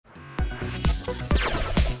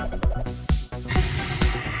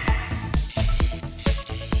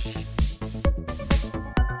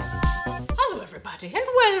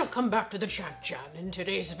Welcome back to the Chan. In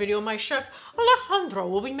today's video, my chef Alejandro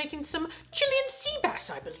will be making some Chilean sea bass,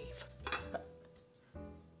 I believe.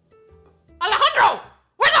 Alejandro!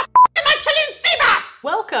 Where the f is my Chilean sea bass?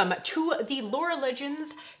 Welcome to the Laura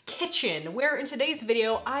Legends kitchen, where in today's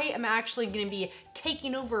video, I am actually going to be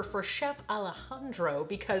taking over for Chef Alejandro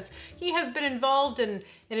because he has been involved in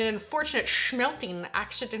an unfortunate schmelting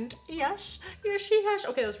accident. Yes, he has.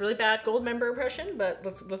 Okay, that was really bad gold member impression, but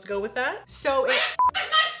let's go with that. So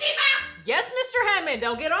yes, Mr. Hammond,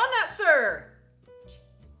 I'll get on that, sir.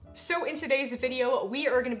 So in today's video, we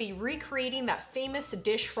are going to be recreating that famous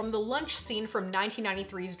dish from the lunch scene from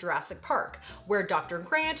 1993's Jurassic Park, where Dr.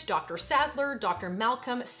 Grant, Dr. Sadler, Dr.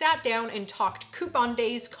 Malcolm sat down and talked coupon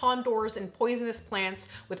days, condors, and poisonous plants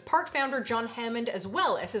with park founder John Hammond, as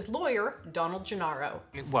well as his lawyer, Donald Gennaro.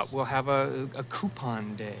 What, we'll have a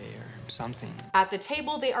coupon day or something? At the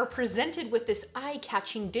table, they are presented with this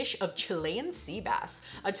eye-catching dish of Chilean sea bass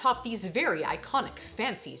atop these very iconic,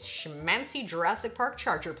 fancy, schmancy Jurassic Park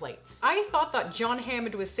charger plates. I thought that John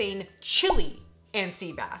Hammond was saying chili and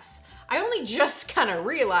sea bass. I only just kind of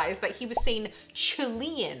realized that he was saying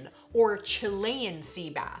Chilean or Chilean sea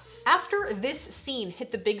bass. After this scene hit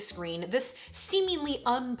the big screen, this seemingly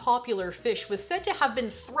unpopular fish was said to have been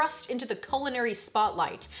thrust into the culinary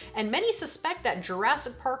spotlight, and many suspect that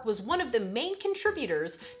Jurassic Park was one of the main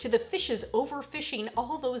contributors to the fish's overfishing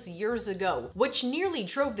all those years ago, which nearly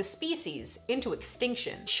drove the species into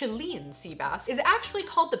extinction. Chilean sea bass is actually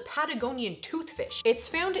called the Patagonian toothfish. It's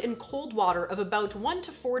found in cold water of about 1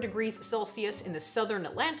 to 4 degrees Celsius in the southern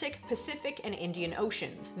Atlantic, Pacific, and Indian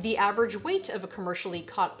Ocean. The average weight of a commercially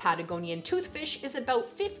caught Patagonian toothfish is about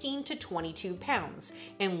 15 to 22 pounds,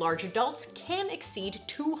 and large adults can exceed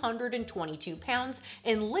 222 pounds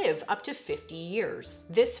and live up to 50 years.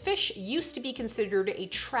 This fish used to be considered a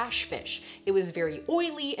trash fish. It was very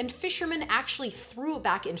oily, and fishermen actually threw it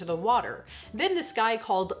back into the water. Then this guy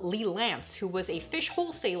called Lee Lance, who was a fish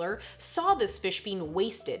wholesaler, saw this fish being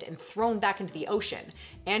wasted and thrown back into the ocean,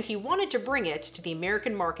 and he wanted to bring it to the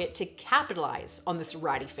American market to capitalize on this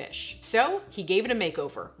ratty fish. So he gave it a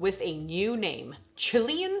makeover with a new name,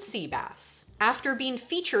 Chilean sea bass. After being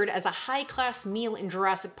featured as a high-class meal in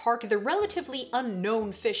Jurassic Park, the relatively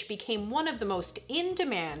unknown fish became one of the most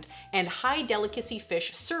in-demand and high-delicacy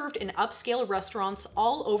fish served in upscale restaurants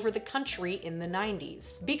all over the country in the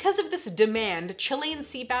 90s. Because of this demand, Chilean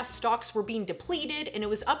sea bass stocks were being depleted, and it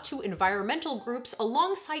was up to environmental groups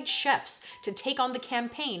alongside chefs to take on the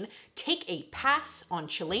campaign, Take a Pass on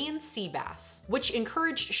Chilean Sea Bass, which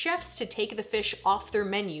encouraged chefs to take the fish off their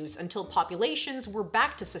menus until populations were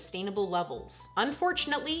back to sustainable levels.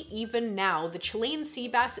 Unfortunately, even now, the Chilean sea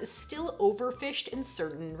bass is still overfished in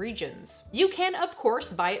certain regions. You can, of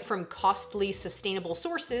course, buy it from costly, sustainable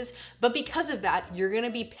sources, but because of that, you're gonna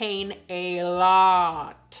be paying a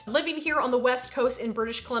lot. Living here on the West Coast in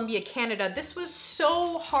British Columbia, Canada, this was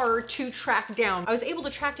so hard to track down. I was able to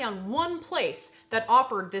track down one place that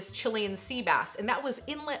offered this Chilean sea bass, and that was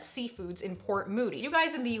Inlet Seafoods in Port Moody. You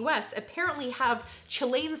guys in the US apparently have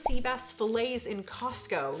Chilean sea bass fillets in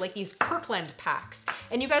Costco, like these Kirkland packs,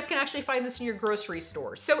 and you guys can actually find this in your grocery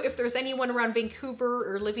stores. So if there's anyone around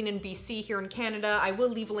Vancouver or living in BC here in Canada, I will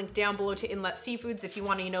leave a link down below to Inlet Seafoods if you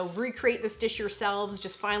want to, recreate this dish yourselves.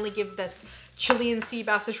 Just finally give this Chilean sea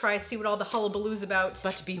bass a try, see what all the hullabaloo's about.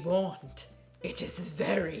 But be warned, it is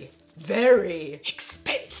very, very expensive.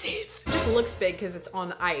 It just looks big because it's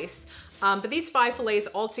on ice. But these 5 fillets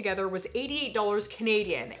altogether was $88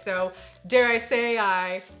 Canadian. So dare I say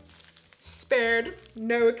I spared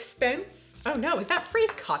no expense? Oh no, is that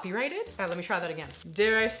phrase copyrighted? Let me try that again.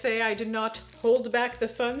 Dare I say I did not hold back the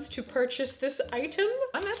funds to purchase this item?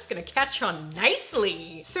 And that's gonna catch on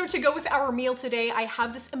nicely. So to go with our meal today, I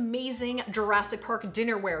have this amazing Jurassic Park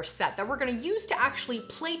dinnerware set that we're gonna use to actually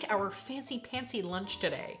plate our fancy-pantsy lunch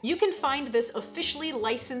today. You can find this officially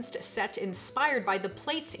licensed set inspired by the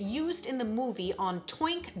plates used in the movie on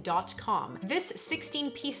toink.com. This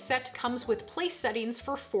 16-piece set comes with place settings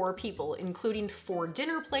for 4 people, including 4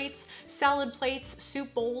 dinner plates, salad plates,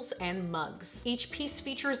 soup bowls, and mugs. Each piece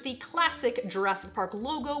features the classic Jurassic Park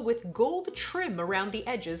logo with gold trim around the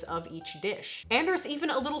edges of each dish. And there's even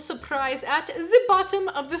a little surprise at the bottom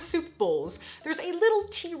of the soup bowls. There's a little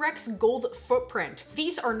T-Rex gold footprint.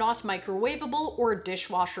 These are not microwavable or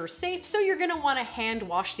dishwasher safe, so you're gonna wanna hand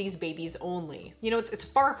wash these babies only. It's a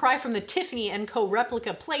far cry from the Tiffany & Co.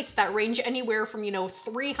 replica plates that range anywhere from,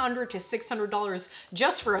 $300 to $600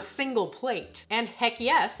 just for a single plate. And heck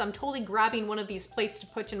yes, I'm totally grabbing grabbing one of these plates to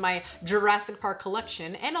put in my Jurassic Park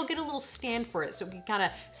collection, and I'll get a little stand for it so it can kind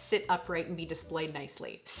of sit upright and be displayed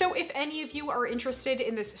nicely. So if any of you are interested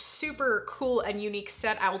in this super cool and unique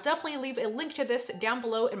set, I will definitely leave a link to this down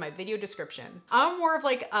below in my video description. I'm more of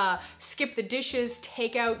like a skip the dishes,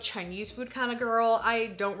 takeout, Chinese food kind of girl.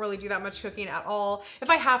 I don't really do that much cooking at all.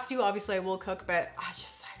 If I have to, obviously I will cook, but it's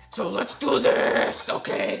just so let's do this.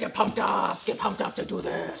 Okay, get pumped up to do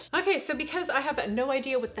this. Okay, so because I have no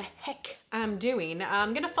idea what the heck I'm doing,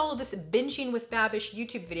 I'm gonna follow this binging with Babish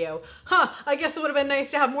YouTube video. I guess it would have been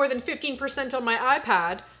nice to have more than 15% on my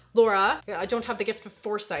iPad. Laura, I don't have the gift of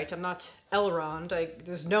foresight. I'm not Elrond.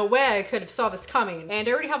 There's no way I could have saw this coming. And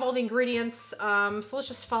I already have all the ingredients, so let's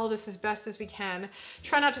just follow this as best as we can.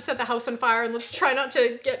 Try not to set the house on fire, and let's try not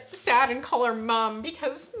to get sad and call our mom,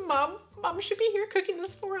 because mom should be here cooking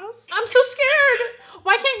this for us. I'm so scared.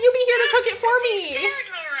 Why can't you be here to cook it for me?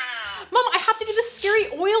 Mom, I have to do this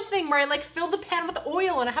scary oil thing where I like fill the pan with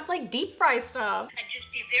oil and I have to like deep fry stuff. And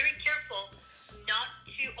just be very careful not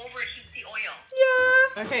to overheat the oil.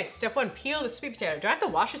 Yeah. Okay, step one, peel the sweet potato. Do I have to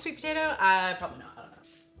wash a sweet potato? Probably not. I don't know.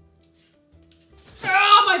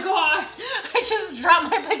 Oh my god! I just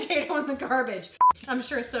dropped my potato in the garbage. I'm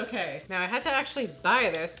sure it's okay. Now I had to actually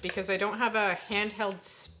buy this because I don't have a handheld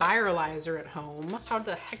spiralizer at home. How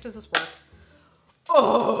the heck does this work?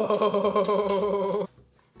 Oh!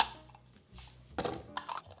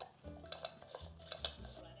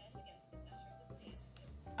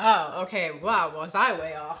 Oh, okay. Wow, was I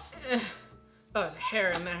way off? Oh, there's a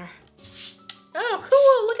hair in there. Oh,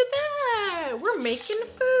 cool, look at that. We're making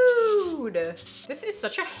food. This is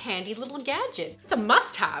such a handy little gadget. It's a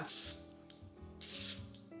must-have.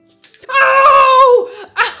 Oh!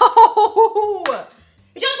 Ow!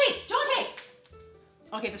 Dante!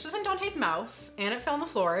 Okay, this was in Dante's mouth and it fell on the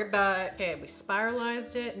floor, but okay, we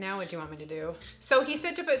spiralized it. Now what do you want me to do? So he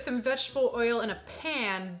said to put some vegetable oil in a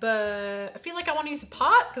pan, but I feel like I want to use a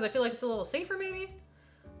pot because I feel like it's a little safer maybe.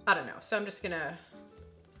 I don't know. So I'm just gonna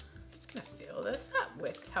fill this up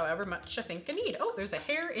with however much I think I need. Oh, there's a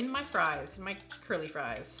hair in my fries, in my curly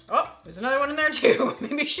fries. Oh, there's another one in there too.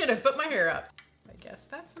 Maybe I should have put my hair up. I guess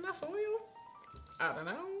that's enough oil. I don't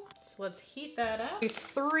know. So let's heat that up.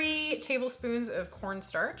 3 tablespoons of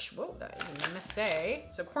cornstarch. Whoa, that is an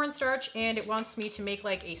MSA. So cornstarch, and it wants me to make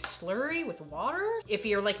like a slurry with water. If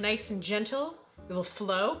you're like nice and gentle, it will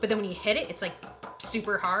flow. But then when you hit it, it's like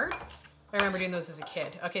super hard. I remember doing those as a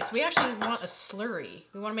kid. Okay, so we actually want a slurry.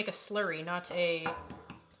 We want to make a slurry, not a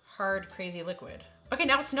hard, crazy liquid. Okay,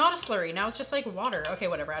 now it's not a slurry. Now it's just like water. Okay,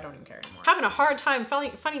 whatever. I don't even care anymore. Having a hard time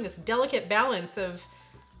finding this delicate balance of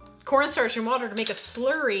cornstarch and water to make a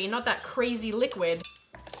slurry, not that crazy liquid.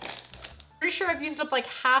 Pretty sure I've used up like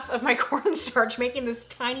half of my cornstarch making this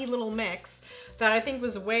tiny little mix that I think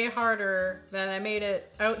was way harder than I made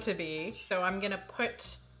it out to be. So I'm gonna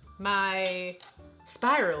put my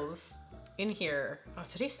spirals in here. Oh,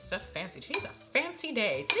 today's so fancy. Today's a fancy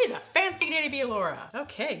day. Today's a fancy day to be a Laura.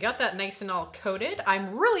 Okay, got that nice and all coated.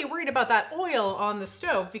 I'm really worried about that oil on the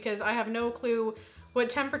stove because I have no clue what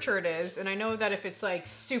temperature it is. And I know that if it's like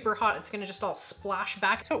super hot, it's gonna just all splash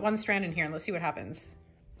back. Let's put one strand in here and let's see what happens.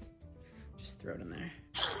 Just throw it in there.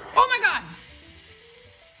 Oh my God.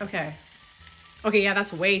 Okay. Okay, yeah,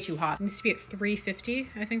 that's way too hot. It needs to be at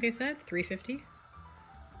 350, I think they said. 350.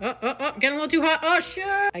 Oh, getting a little too hot. Oh, shit.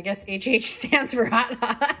 I guess HH stands for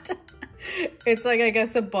hot. It's like, I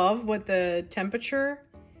guess, above what the temperature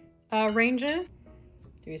range is.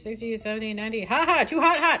 360, 70, 90. Too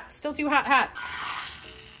hot. Still too hot. I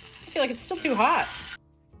feel like it's still too hot.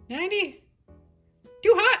 90.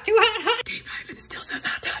 Too hot. Day 5 and it still says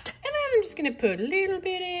hot. And then I'm just gonna put a little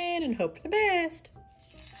bit in and hope for the best.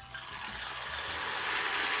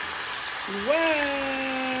 Whoa.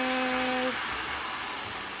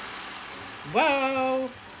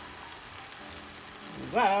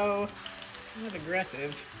 Not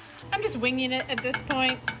aggressive. I'm just winging it at this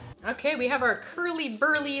point. Okay, we have our curly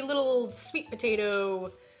burly little sweet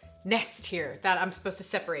potato nest here that I'm supposed to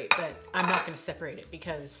separate, but I'm not gonna separate it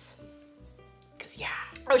because yeah.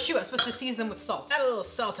 Oh shoot, I was supposed to season them with salt. Add a little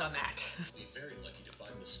salt on that. You're very lucky to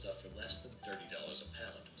find this stuff for less than $30 a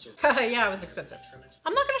pound. So yeah, it was expensive.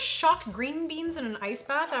 I'm not gonna shock green beans in an ice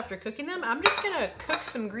bath after cooking them. I'm just gonna cook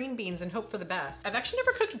some green beans and hope for the best. I've actually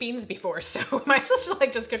never cooked beans before, so am I supposed to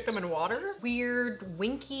like just cook them in water? Weird,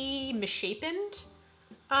 winky, misshapen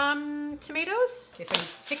tomatoes. Okay, so I need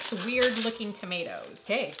 6 weird looking tomatoes.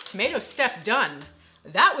 Okay, tomato step done.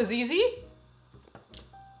 That was easy.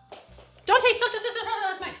 Don't taste,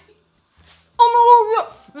 that's mine.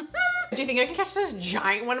 Oh no. Do you think I can catch this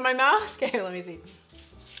giant one in my mouth? Okay, let me see.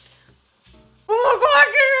 Oh my God, I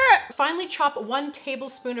did it! finely chop 1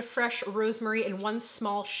 tablespoon of fresh rosemary and 1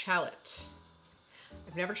 small shallot.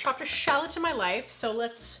 I've never chopped a shallot in my life, so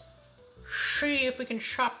let's see if we can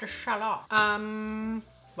chop the shallot.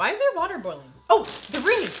 Why is there water boiling? Oh, the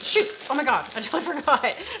green beans, shoot. Oh my God, I totally forgot.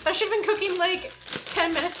 That should have been cooking like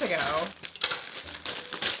 10 minutes ago.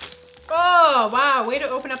 Oh, wow, way to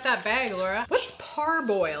open up that bag, Laura. What's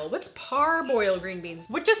parboil? What's parboil green beans?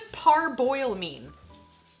 What does parboil mean?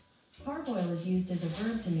 Parboil is used as a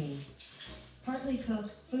verb to mean partly cook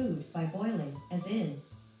food by boiling, as in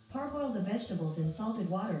parboil the vegetables in salted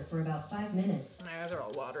water for about 5 minutes. My eyes are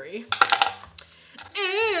all watery.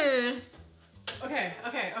 Okay.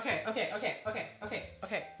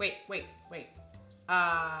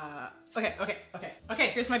 Okay,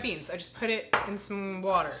 here's my beans. I just put it in some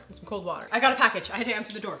water, in some cold water. I got a package. I had to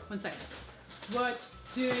answer the door. 1 second. What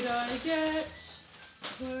did I get?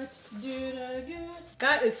 What did I get?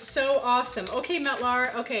 That is so awesome. Okay,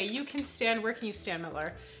 Metlar. Okay, you can stand. Where can you stand,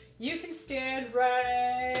 Metlar? You can stand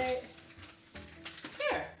right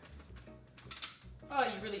here. Oh,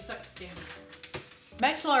 you really suck at standing.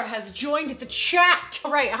 Metlar has joined the chat.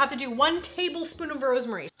 All right, I have to do 1 tablespoon of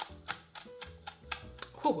rosemary.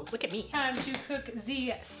 Oh, look at me. Time to cook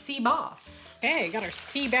the sea bass. Okay, got our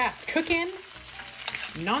sea bass cooking.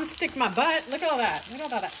 Non-stick my butt. Look at all that. Look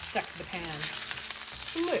at all that stuck to the pan.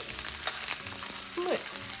 Flit. Flit.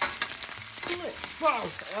 Flit. Whoa.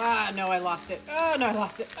 Ah, no, I lost it. Oh, no, I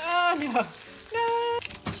lost it. Oh, no. No.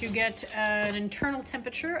 To get an internal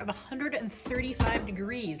temperature of 135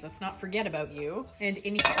 degrees. Let's not forget about you. And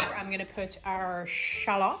in here, I'm gonna put our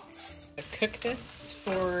shallots. Cook this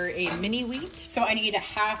for a mini wheat. So I need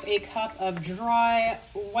 1/2 cup of dry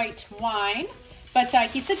white wine. But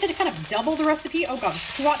he said to kind of double the recipe. Oh God,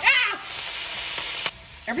 squat. Ah!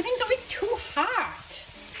 Everything's always too hot.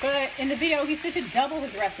 But in the video, he said to double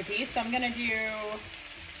his recipe. So I'm gonna do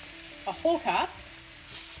a whole cup.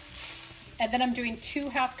 And then I'm doing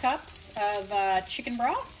 2½ cups of chicken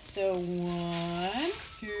broth. So 1,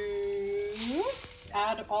 2.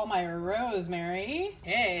 Add all my rosemary.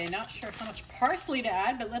 Hey, not sure how much parsley to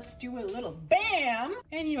add, but let's do a little bam.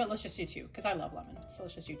 And you know what, let's just do 2, because I love lemon. So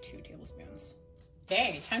let's just do 2 tablespoons.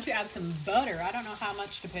 Okay, time to add some butter. I don't know how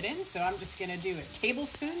much to put in, so I'm just gonna do a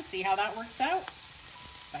tablespoon, see how that works out.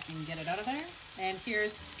 If I can get it out of there. And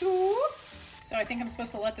here's 2. So I think I'm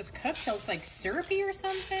supposed to let this cook till it's like syrupy or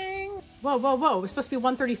something. Whoa, whoa, whoa, we're supposed to be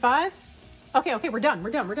 135? Okay, okay, we're done.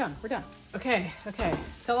 Okay.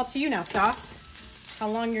 It's all up to you now, Sauce. How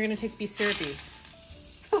long you're gonna take to be syrupy.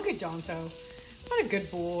 Look at Donto. What a good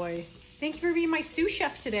boy. Thank you for being my sous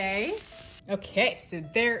chef today. Okay, so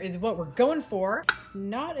there is what we're going for. It's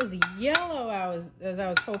not as yellow as I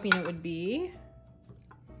was hoping it would be.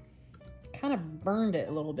 Kind of burned it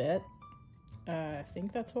a little bit. I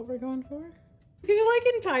think that's what we're going for. These are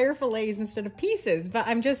like entire fillets instead of pieces, but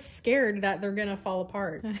I'm just scared that they're gonna fall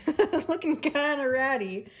apart. Looking kind of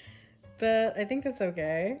ratty, but I think that's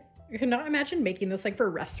okay. I could not imagine making this like for a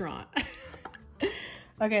restaurant.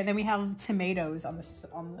 Okay, then we have tomatoes on the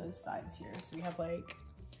sides here. So we have like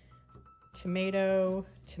tomato.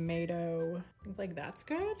 I think like that's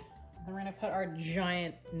good. Then we're gonna put our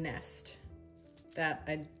giant nest that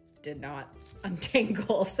I did not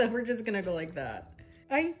untangle. So we're just gonna go like that.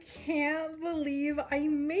 I can't believe I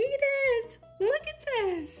made it. Look at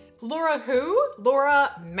this. Laura who?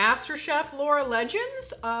 Laura MasterChef, Laura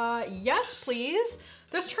Legends? Yes, please.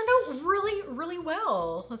 This turned out really, really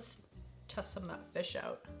well. Let's test some of that fish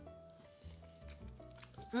out.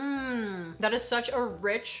 That is such a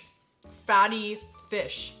rich, fatty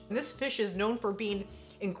fish. And this fish is known for being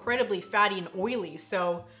incredibly fatty and oily.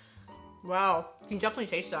 So, wow, you can definitely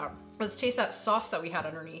taste that. Let's taste that sauce that we had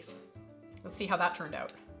underneath. Let's see how that turned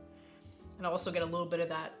out. And I'll also get a little bit of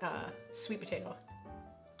that sweet potato.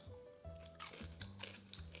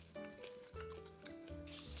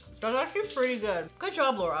 That's actually pretty good. Good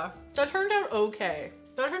job, Laura. That turned out okay.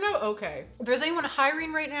 If there's anyone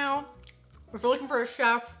hiring right now, if you're looking for a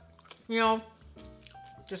chef, you know,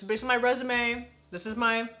 just based on my resume,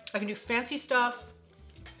 I can do fancy stuff.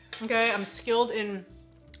 Okay, I'm skilled in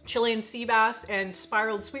Chilean sea bass and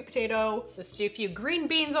spiraled sweet potato. Let's do a few green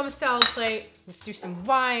beans on the salad plate. Let's do some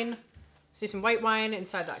wine. Let's do some white wine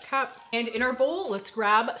inside that cup. And in our bowl, let's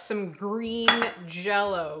grab some green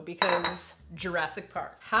Jello because Jurassic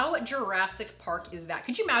Park. How Jurassic Park is that?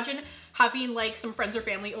 Could you imagine having like some friends or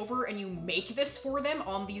family over and you make this for them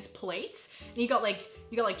on these plates? And you got like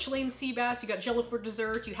Chilean sea bass, you got Jello for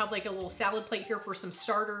dessert, you have like a little salad plate here for some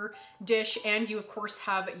starter dish, and you of course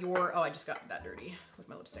have your, oh, I just got that dirty with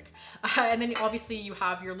my lipstick. And then obviously you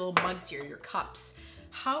have your little mugs here, your cups.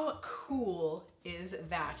 How cool is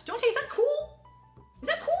that? Don't taste that cool? Is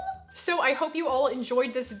that cool? So I hope you all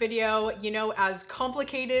enjoyed this video. You know, as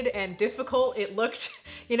complicated and difficult it looked,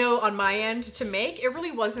 you know, on my end to make, it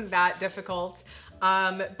really wasn't that difficult.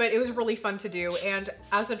 But it was really fun to do. And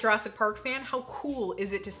as a Jurassic Park fan, how cool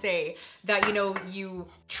is it to say that, you know, you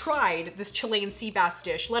tried this Chilean sea bass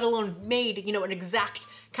dish, let alone made, you know, an exact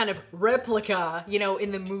kind of replica, you know,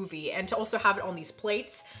 in the movie, and to also have it on these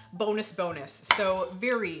plates, bonus. So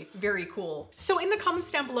very, very cool. So in the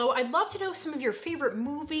comments down below, I'd love to know some of your favorite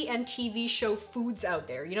movie and TV show foods out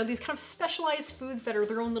there. You know, these kind of specialized foods that are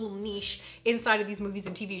their own little niche inside of these movies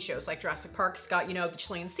and TV shows. Like Jurassic Park's got, you know, the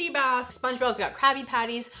Chilean sea bass, SpongeBob's got Krabby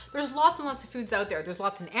Patties. There's lots and lots of foods out there. There's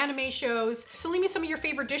lots in anime shows. So leave me some of your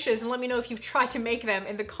favorite dishes and let me know if you've tried to make them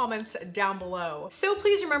in the comments down below. So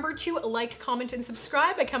please remember to like, comment, and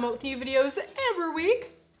subscribe. I come out with new videos every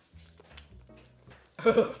week.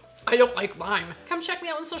 I don't like lime. Come check me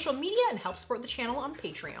out on social media and help support the channel on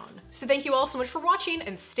Patreon. So thank you all so much for watching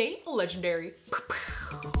and stay legendary.